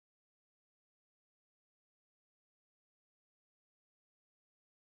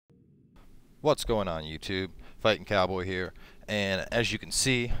What's going on YouTube? FightinCowboy here, and as you can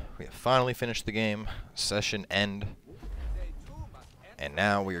see, we have finally finished the game, session end, and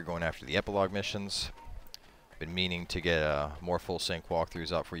now we are going after the epilogue missions. Been meaning to get more full sync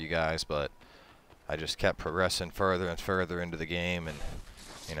walkthroughs up for you guys, but I just kept progressing further and further into the game, and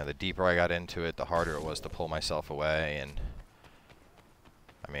you know, the deeper I got into it, the harder it was to pull myself away. And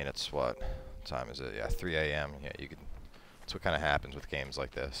I mean, it's what time is it? Yeah, 3 a.m. Yeah, you can. That's what kind of happens with games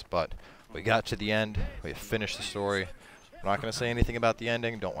like this. But we got to the end. We finished the story. I'm not going to say anything about the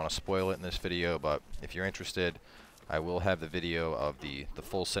ending. Don't want to spoil it in this video. But if you're interested, I will have the video of the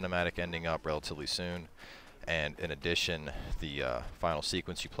full cinematic ending up relatively soon. And in addition, the final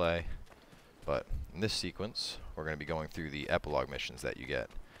sequence you play. But in this sequence, we're going to be going through the epilogue missions that you get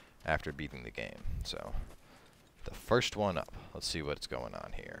after beating the game. So the first one up. Let's see what's going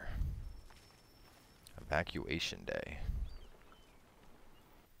on here. Evacuation day.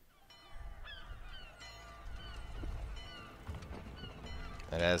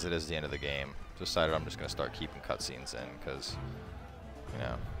 And as it is the end of the game, decided I'm just going to start keeping cutscenes in, because, you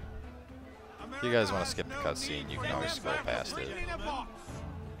know, if you guys want to skip the cutscene, you can always scroll past it.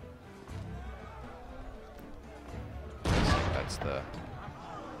 That's the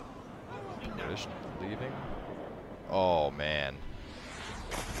British leaving. Oh, man.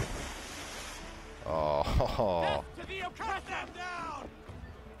 Oh.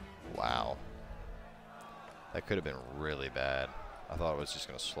 Wow. That could have been really bad. I thought it was just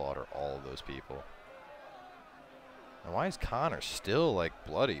going to slaughter all of those people. And why is Connor still, like,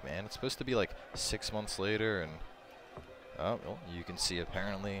 bloody, man? It's supposed to be, like, 6 months later, and... Oh, well, you can see,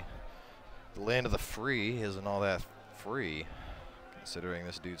 apparently, the land of the free isn't all that free, considering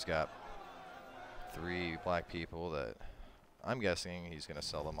this dude's got 3 black people that... I'm guessing he's going to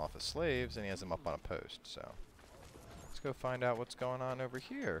sell them off as slaves, and he has them up on a post, so... Let's go find out what's going on over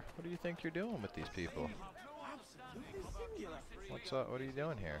here. What do you think you're doing with these people? What's up? What are you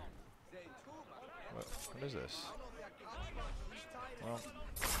doing here? What is this? Well.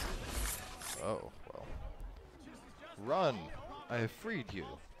 Oh, well. Run! I have freed you.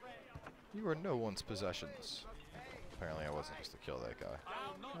 You are no one's possessions. Apparently I wasn't supposed to kill that guy.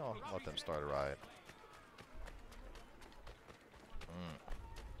 I'll let them start a riot.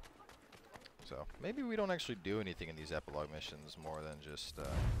 So, maybe we don't actually do anything in these epilogue missions more than just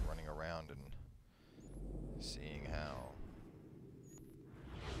running around and seeing how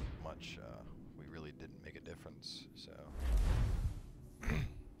much we really didn't make a difference. So,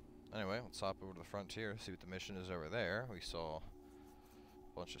 anyway, let's hop over to the frontier, see what the mission is over there. We saw a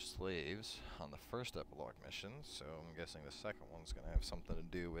bunch of slaves on the first epilogue mission, so I'm guessing the second one's going to have something to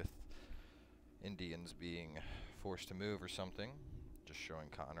do with Indians being forced to move or something. Just showing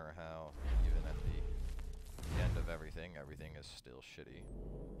Connor how, even at the end of everything, everything is still shitty.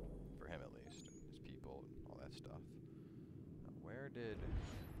 For him, at least. His people, and all that stuff. Now, where did...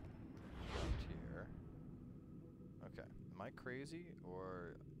 Frontier... Okay. Am I crazy,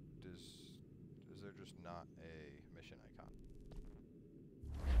 or is there just not a mission icon?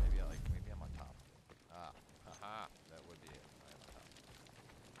 Maybe I'm on top. Ah. Haha. That would be it. I'm on top.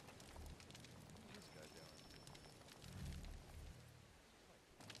 What's this guy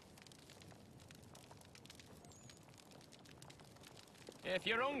doing? If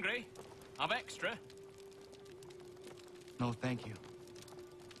you're hungry, I've extra. No, thank you.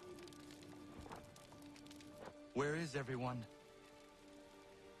 Where is everyone?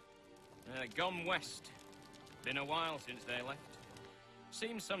 Gone west. Been a while since they left.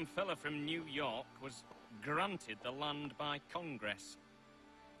 Seems some fella from New York was granted the land by Congress.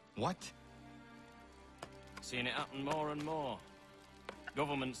 What? Seen it happen more and more.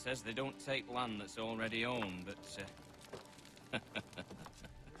 Government says they don't take land that's already owned, but...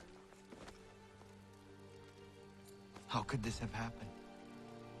 How could this have happened?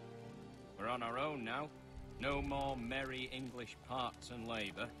 We're on our own now. No more merry English parts and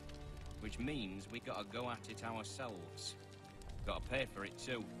labour, which means we gotta go at it ourselves. Gotta pay for it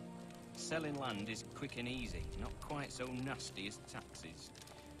too. Selling land is quick and easy, not quite so nasty as taxes.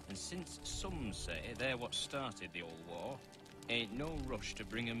 And since some say they're what started the old war, ain't no rush to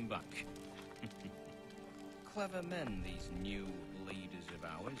bring 'em back. Clever men, these new leaders of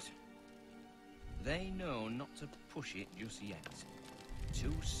ours. They know not to push it just yet.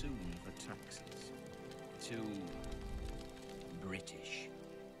 Too soon for taxes. Too British.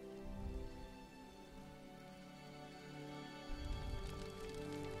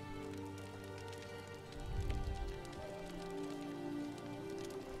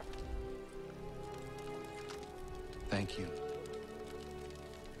 Thank you.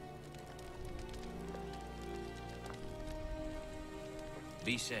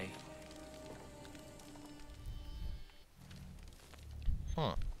 Be safe.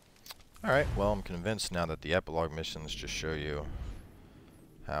 Alright, well, I'm convinced now that the epilogue missions just show you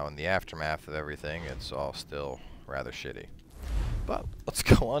how in the aftermath of everything it's all still rather shitty. But let's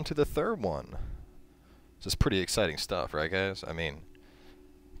go on to the third one. This is pretty exciting stuff, right guys? I mean,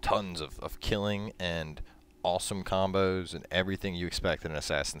 tons of killing and awesome combos and everything you expect in an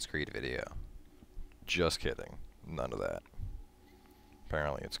Assassin's Creed video. Just kidding. None of that.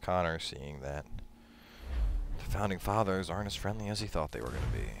 Apparently it's Connor seeing that the Founding Fathers aren't as friendly as he thought they were going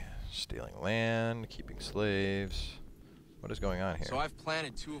to be. Stealing land, keeping slaves. What is going on here? So I've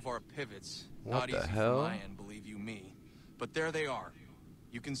planted 2 of our pivots. What Not the easy hell? from my end, believe you me. But there they are.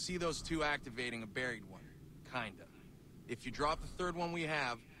 You can see those 2 activating a buried one. Kinda. If you drop the 3rd one we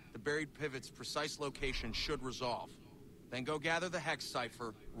have, the buried pivot's precise location should resolve. Then go gather the hex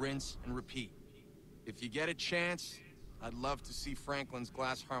cipher, rinse, and repeat. If you get a chance, I'd love to see Franklin's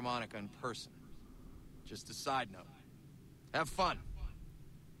glass harmonica in person. Just a side note. Have fun.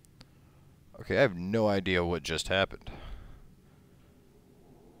 Okay, I have no idea what just happened.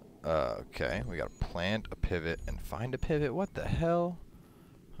 Okay, we gotta plant a pivot and find a pivot. What the hell?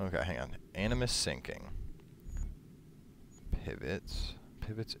 Okay, hang on. Animus syncing. Pivots.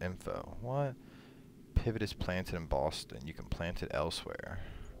 Pivots info. What? Pivot is planted in Boston. You can plant it elsewhere.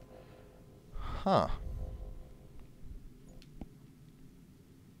 Huh.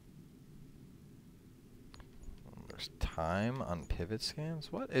 There's time on pivot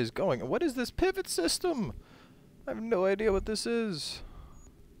scans? What is going on? What is this pivot system? I have no idea what this is.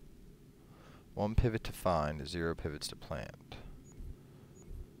 1 pivot to find, 0 pivots to plant.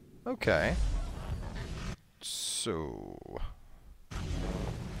 Okay. So,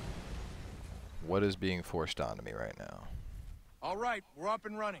 what is being forced onto me right now? All right, we're up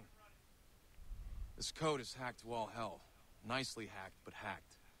and running. This code is hacked to all hell. Nicely hacked, but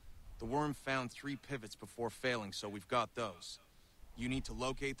hacked. The worm found 3 pivots before failing, so we've got those. You need to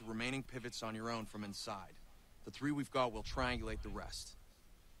locate the remaining pivots on your own from inside. The 3 we've got will triangulate the rest.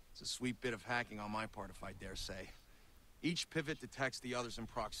 It's a sweet bit of hacking on my part, if I dare say. Each pivot detects the others in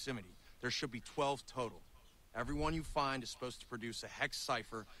proximity. There should be 12 total. Every one you find is supposed to produce a hex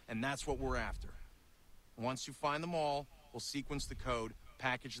cipher, and that's what we're after. Once you find them all, we'll sequence the code,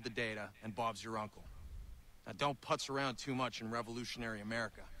 package the data, and Bob's your uncle. Now don't putz around too much in revolutionary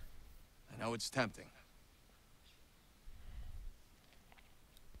America. I know it's tempting.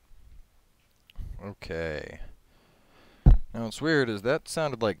 Okay. Now what's weird is that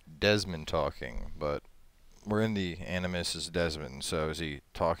sounded like Desmond talking, but we're in the Animus as Desmond, so is he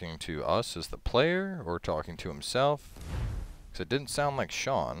talking to us as the player, or talking to himself? Because it didn't sound like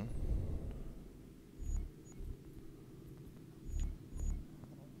Sean.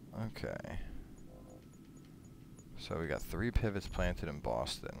 Okay. So we got 3 pivots planted in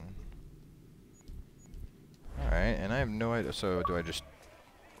Boston. Alright, and I have no idea, so do I just...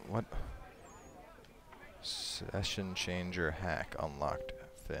 What? Session changer hack unlocked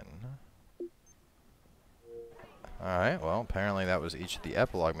Finn. Alright, well, apparently that was each of the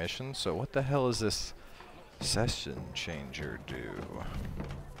epilogue missions, so what the hell is this session changer do?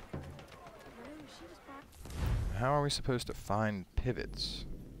 How are we supposed to find pivots?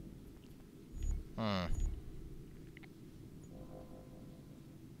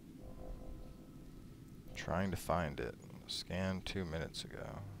 Trying to find it. Scanned 2 minutes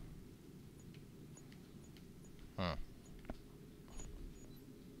ago.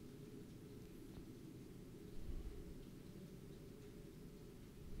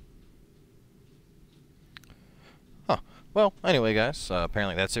 Well, anyway, guys,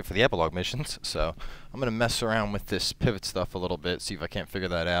 apparently that's it for the epilogue missions, so I'm going to mess around with this pivot stuff a little bit, see if I can't figure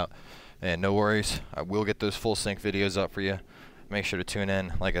that out. And no worries, I will get those full sync videos up for you. Make sure to tune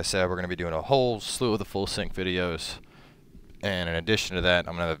in. Like I said, we're going to be doing a whole slew of the full sync videos. And in addition to that,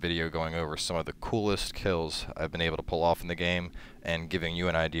 I'm going to have a video going over some of the coolest kills I've been able to pull off in the game and giving you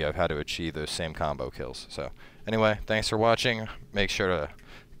an idea of how to achieve those same combo kills. So, anyway, thanks for watching. Make sure to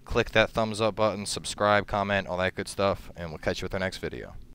click that thumbs up button, subscribe, comment, all that good stuff, and we'll catch you with our next video.